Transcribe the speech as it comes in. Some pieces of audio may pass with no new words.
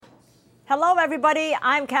Hello, everybody.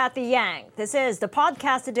 I'm Kathy Yang. This is the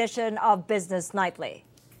podcast edition of Business Nightly.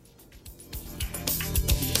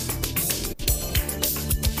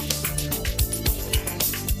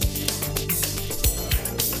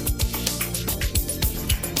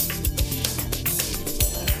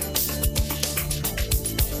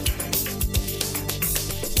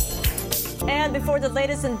 And before the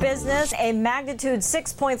latest in business, a magnitude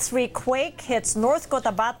 6.3 quake hits North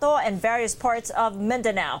Cotabato and various parts of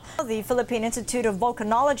Mindanao. The Philippine Institute of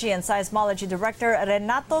Volcanology and Seismology Director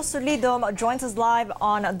Renato Solidum joins us live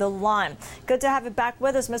on the line. Good to have you back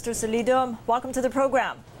with us, Mr. Solidum. Welcome to the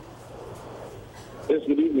program. Yes,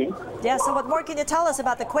 good evening. Yeah, so what more can you tell us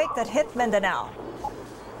about the quake that hit Mindanao?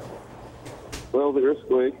 Well, the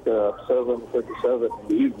earthquake, 7:37 in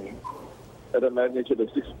the evening, at a magnitude of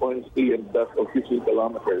 6.3 and depth of 50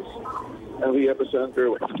 kilometers. And the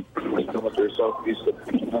epicenter was 50 kilometers southeast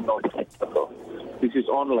of North Cotabato. This is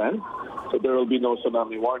on land, so there will be no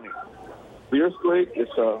tsunami warning. The earthquake is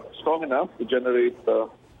strong enough to generate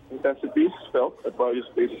intensities felt at various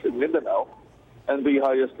places in Mindanao, and the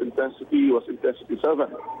highest intensity was intensity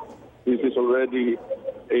 7. This is already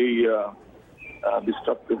a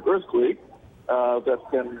destructive earthquake that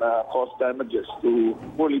can cause damages to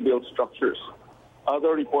poorly built structures.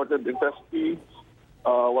 Other reported intensity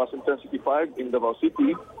was intensity 5 in Davao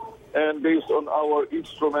City, and based on our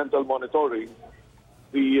instrumental monitoring,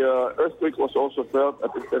 the earthquake was also felt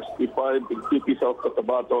at intensity 5 in QP South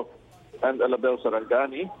Cotabato and Alabel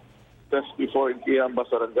Sarangani, intensity 4 in Kiamba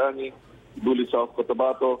Sarangani, Duli South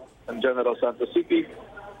Cotabato, and General Santos City,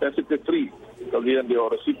 intensity 3 in Cagayan de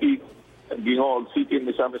Oro City, and Gingol City in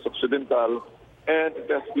Misamis Occidental, and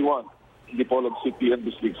intensity 1 in Dipolog City and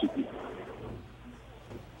Bislig City.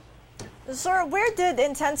 Sir, where did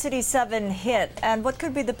intensity 7 hit, and what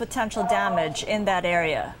could be the potential damage in that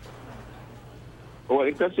area? Well,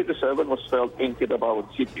 intensity 7 was felt in Kidapawan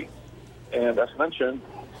City. And as mentioned,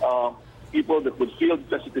 people that would feel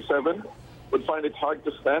intensity 7 would find it hard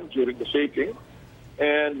to stand during the shaking,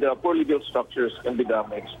 and poorly built structures can be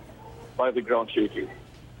damaged by the ground shaking.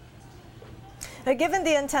 Given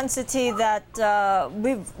the intensity that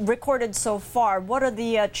we've recorded so far, what are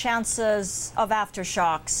the chances of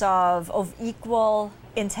aftershocks of equal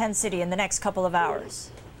intensity in the next couple of hours?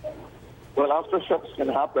 Well, aftershocks can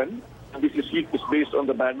happen, and this is based on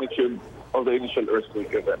the magnitude of the initial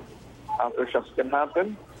earthquake event. Aftershocks can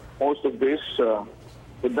happen. Most of this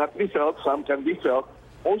would not be felt. Some can be felt,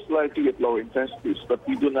 most likely at low intensities, but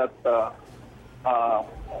we do not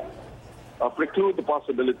preclude the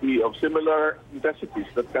possibility of similar intensities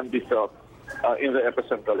that can be felt in the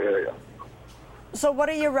epicentral area. So what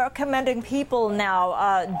are you recommending people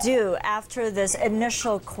now do after this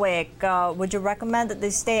initial quake? Would you recommend that they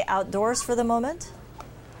stay outdoors for the moment?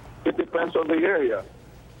 It depends on the area.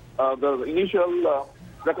 The initial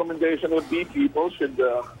recommendation would be people should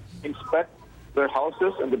inspect their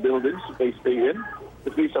houses and the buildings they stay in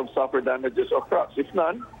if these have suffered damages or cracks. If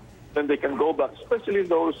none, then they can go back, especially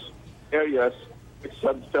those areas which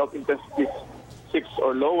have felt intensity 6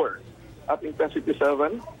 or lower. At intensity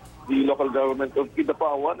 7, the local government of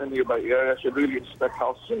Kidapawan and nearby areas should really inspect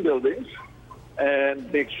houses and buildings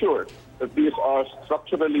and make sure that these are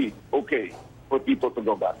structurally okay for people to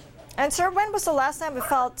go back. And sir, when was the last time we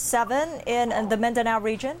felt 7 in the Mindanao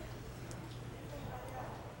region?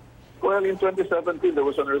 Well, in 2017, there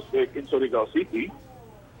was an earthquake in Surigao City,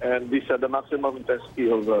 and this had a maximum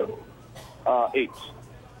intensity of 8.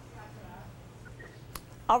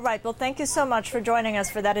 All right. Well, thank you so much for joining us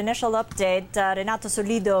for that initial update. Renato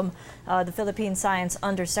Solidum, the Philippine Science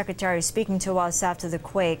Undersecretary, speaking to us after the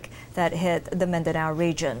quake that hit the Mindanao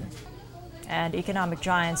region. And economic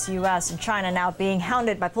giants U.S. and China now being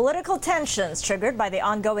hounded by political tensions triggered by the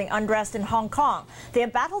ongoing unrest in Hong Kong. The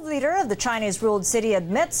embattled leader of the Chinese-ruled city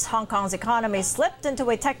admits Hong Kong's economy slipped into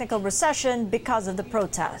a technical recession because of the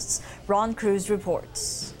protests. Ron Cruz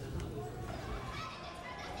reports.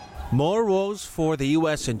 More woes for the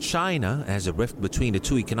U.S. and China as a rift between the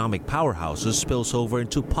two economic powerhouses spills over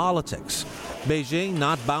into politics. Beijing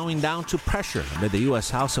not bowing down to pressure amid the U.S.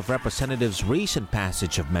 House of Representatives' recent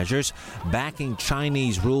passage of measures backing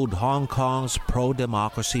Chinese-ruled Hong Kong's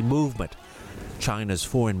pro-democracy movement. China's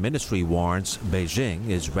foreign ministry warns Beijing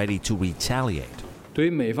is ready to retaliate. I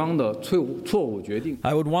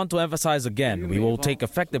would want to emphasize again, we will take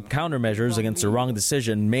effective countermeasures against the wrong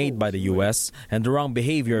decision made by the U.S. and the wrong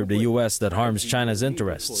behavior of the U.S. that harms China's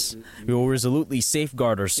interests. We will resolutely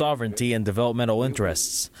safeguard our sovereignty and developmental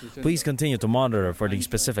interests. Please continue to monitor for these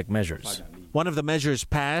specific measures. One of the measures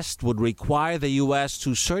passed would require the U.S.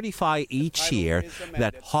 to certify each year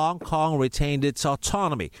that Hong Kong retained its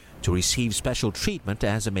autonomy to receive special treatment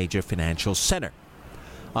as a major financial center.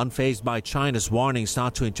 Unfazed by China's warnings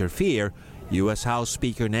not to interfere, U.S. House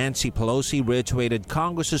Speaker Nancy Pelosi reiterated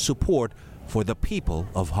Congress's support for the people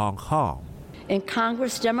of Hong Kong. In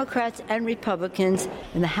Congress, Democrats and Republicans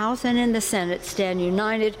in the House and in the Senate stand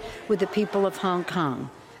united with the people of Hong Kong.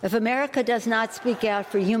 If America does not speak out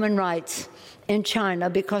for human rights in China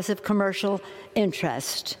because of commercial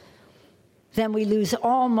interest, then we lose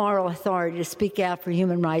all moral authority to speak out for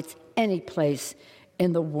human rights any place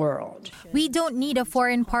in the world. We don't need a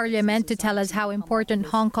foreign parliament to tell us how important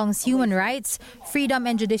Hong Kong's human rights, freedom,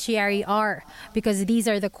 and judiciary are, because these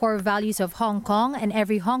are the core values of Hong Kong, and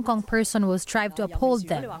every Hong Kong person will strive to uphold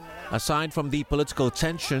them. Aside from the political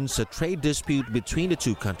tensions, the trade dispute between the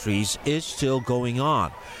two countries is still going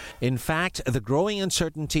on. In fact, the growing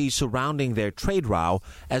uncertainty surrounding their trade row,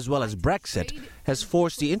 as well as Brexit, has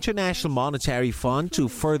forced the International Monetary Fund to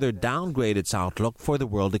further downgrade its outlook for the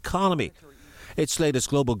world economy. Its latest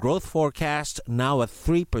global growth forecast now at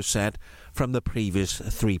 3% from the previous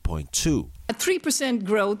 3.2%. At 3%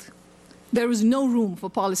 growth, there is no room for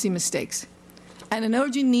policy mistakes and an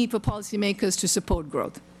urgent need for policymakers to support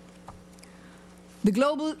growth. The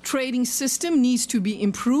global trading system needs to be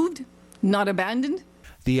improved, not abandoned.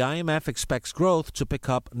 The IMF expects growth to pick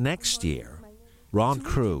up next year. Ron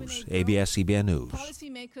Cruz, ABS-CBN News.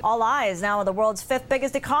 All eyes now on the world's fifth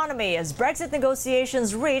biggest economy as Brexit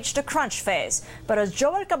negotiations reached a crunch phase. But as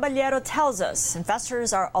Joel Caballero tells us,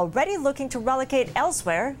 investors are already looking to relocate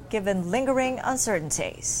elsewhere given lingering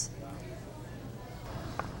uncertainties.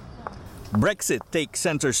 Brexit takes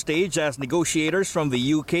center stage as negotiators from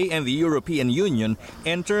the UK and the European Union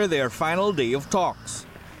enter their final day of talks.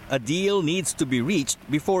 A deal needs to be reached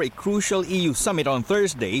before a crucial EU summit on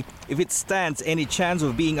Thursday if it stands any chance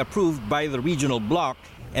of being approved by the regional bloc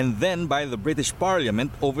and then by the British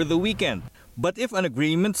Parliament over the weekend. But if an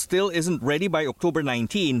agreement still isn't ready by October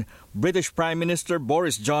 19, British Prime Minister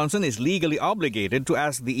Boris Johnson is legally obligated to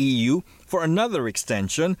ask the EU for another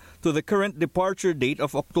extension to the current departure date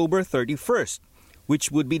of October 31st,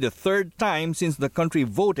 which would be the third time since the country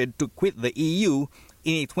voted to quit the EU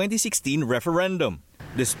in a 2016 referendum.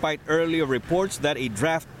 Despite earlier reports that a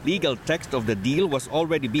draft legal text of the deal was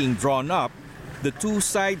already being drawn up, the two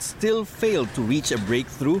sides still failed to reach a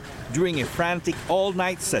breakthrough during a frantic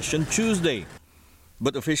all-night session Tuesday.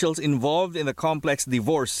 But officials involved in the complex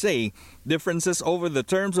divorce say differences over the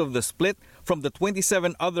terms of the split from the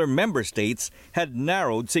 27 other member states had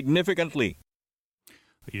narrowed significantly.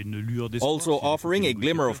 Also offering a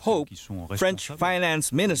glimmer of hope, French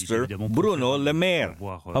Finance Minister Bruno Le Maire.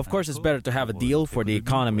 Of course, it's better to have a deal for the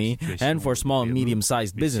economy and for small and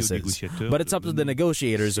medium-sized businesses. But it's up to the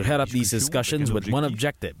negotiators who head up these discussions with one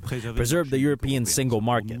objective: preserve the European single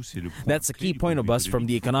market. That's a key point of us from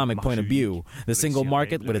the economic point of view. The single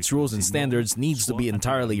market, with its rules and standards, needs to be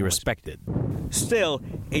entirely respected. Still,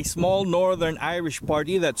 a small Northern Irish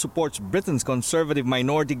party that supports Britain's conservative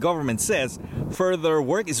minority government says further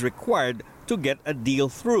work is required to get a deal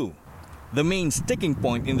through. The main sticking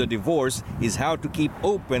point in the divorce is how to keep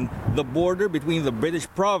open the border between the British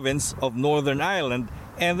province of Northern Ireland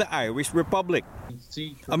and the Irish Republic.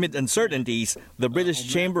 Amid uncertainties, the British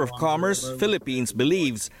Chamber of Commerce Philippines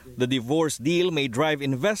believes the divorce deal may drive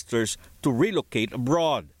investors to relocate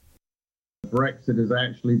abroad. Brexit has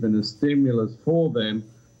actually been a stimulus for them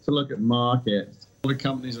to look at markets. A lot of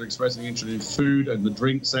companies are expressing interest in food and the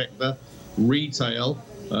drink sector, retail.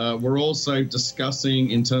 We're also discussing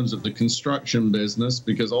in terms of the construction business,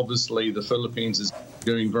 because obviously the Philippines is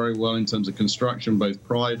doing very well in terms of construction, both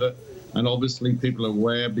private and obviously people are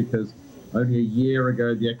aware because only a year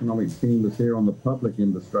ago the economic team was here on the public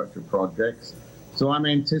infrastructure projects. So I'm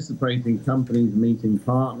anticipating companies meeting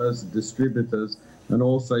partners, distributors, and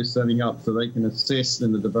also setting up so they can assist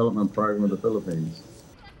in the development program of the Philippines.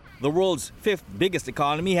 The world's fifth biggest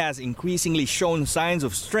economy has increasingly shown signs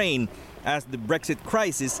of strain as the Brexit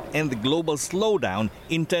crisis and the global slowdown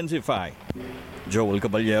intensify. Joel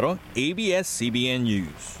Caballero, ABS-CBN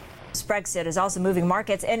News. Brexit is also moving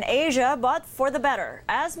markets in Asia, but for the better.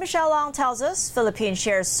 As Michelle Long tells us, Philippine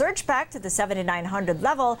shares surged back to the 7,900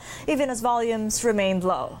 level, even as volumes remained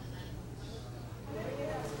low.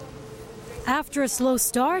 After a slow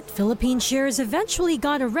start, Philippine shares eventually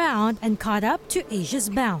got around and caught up to Asia's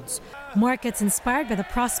bounce. Markets inspired by the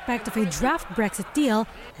prospect of a draft Brexit deal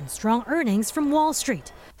and strong earnings from Wall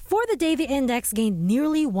Street. For the day, the index gained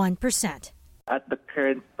nearly 1%. At the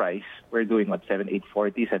current price, we're doing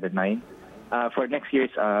 7,840, 7,9. For next year's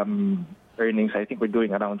earnings, I think we're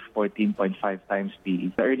doing around 14.5 times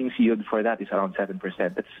PE. The earnings yield for that is around 7%.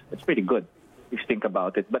 That's pretty good if you think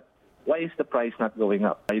about it. But why is the price not going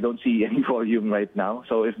up? I don't see any volume right now.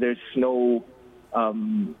 So if there's no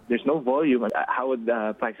volume, how would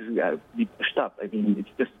prices be pushed up? I mean, it's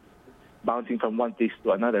just bouncing from one place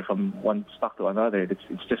to another, from one stock to another.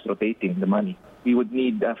 It's just rotating the money. We would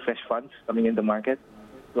need fresh funds coming in the market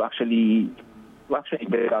to actually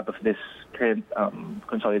get out of this current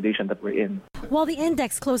consolidation that we're in. While the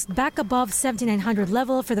index closed back above 7,900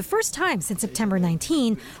 level for the first time since September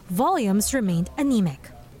 19, volumes remained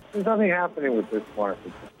anemic. There's nothing happening with this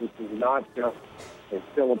market. This is not just a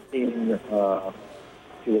Philippine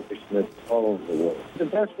situation, it's all over the world. The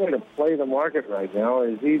best way to play the market right now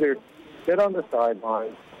is either sit on the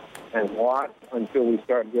sidelines and watch until we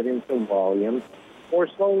start getting some volume, or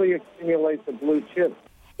slowly accumulate the blue chips.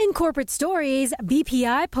 In corporate stories,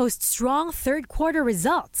 BPI posts strong third quarter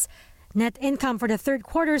results. Net income for the third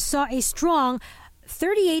quarter saw a strong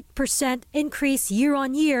 38% increase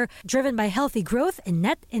year-on-year, driven by healthy growth in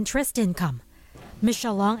net interest income.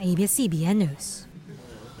 Michelle Long, ABS-CBN News.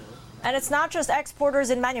 And it's not just exporters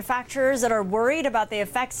and manufacturers that are worried about the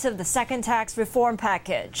effects of the second tax reform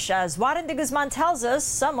package. As Warren de Guzman tells us,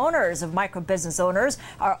 some owners of micro-business owners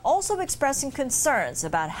are also expressing concerns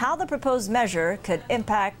about how the proposed measure could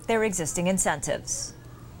impact their existing incentives.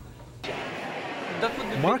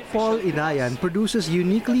 Mark Paul Inayan produces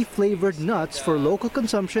uniquely flavored nuts for local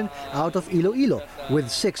consumption out of Iloilo with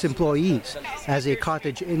 6 employees. As a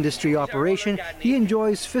cottage industry operation, he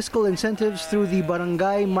enjoys fiscal incentives through the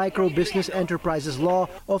Barangay Micro Business Enterprises Law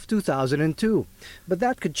of 2002. But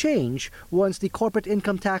that could change once the Corporate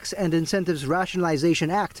Income Tax and Incentives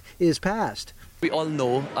Rationalization Act is passed. We all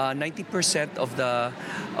know 90% of the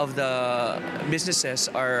businesses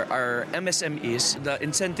are MSMEs. The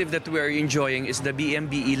incentive that we are enjoying is the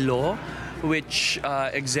BMBE law, which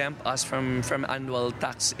exempt us from annual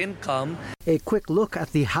tax income. A quick look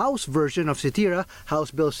at the House version of CITIRA, House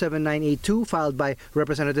Bill 7982, filed by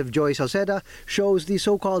Representative Joy Salceda, shows the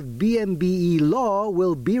so-called BMBE law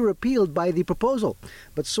will be repealed by the proposal.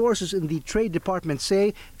 But sources in the Trade Department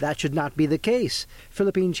say that should not be the case.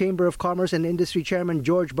 Philippine Chamber of Commerce and Industry Chairman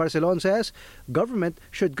George Barcelon says government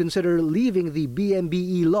should consider leaving the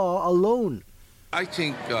BMBE law alone. I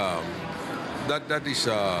think that is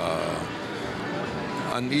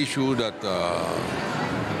an issue that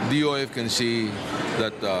DOF can see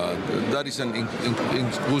that that is an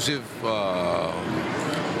inclusive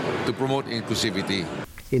to promote inclusivity.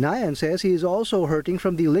 Inayan says he is also hurting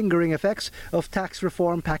from the lingering effects of Tax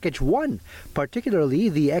Reform Package 1, particularly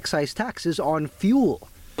the excise taxes on fuel.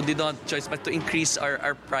 We did not choice but to increase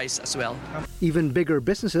our price as well. Even bigger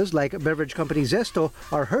businesses like beverage company Zesto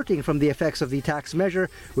are hurting from the effects of the tax measure,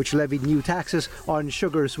 which levied new taxes on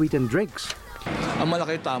sugar-sweetened drinks. Ang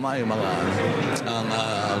malaki tama yung mga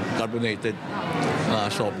carbonated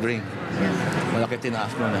soft drink. Malaki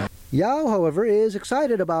tinaas mo na. Yao, however, is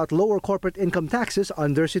excited about lower corporate income taxes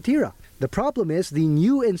under CITIRA. The problem is the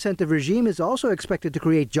new incentive regime is also expected to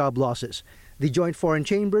create job losses. The Joint Foreign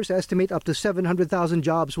Chambers estimate up to 700,000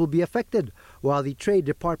 jobs will be affected, while the Trade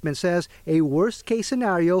Department says a worst-case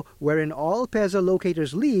scenario wherein all PEZA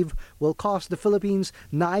locators leave will cost the Philippines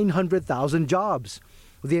 900,000 jobs.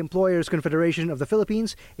 The Employers Confederation of the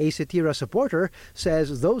Philippines, a CITIRA supporter,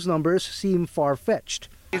 says those numbers seem far-fetched.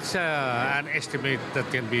 It's an estimate that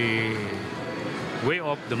can be way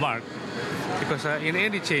off the mark because in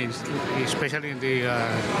any change, especially in the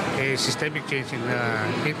a systemic change in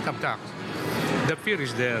income tax, the fear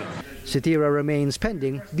is there. CITIRA remains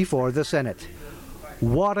pending before the Senate.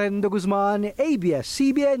 Warren de Guzman,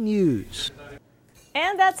 ABS-CBN News.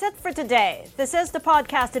 And that's it for today. This is the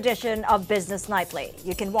podcast edition of Business Nightly.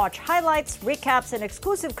 You can watch highlights, recaps, and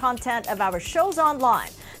exclusive content of our shows online.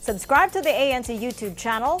 Subscribe to the ANC YouTube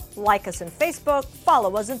channel, like us on Facebook,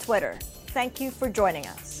 follow us on Twitter. Thank you for joining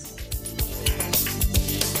us.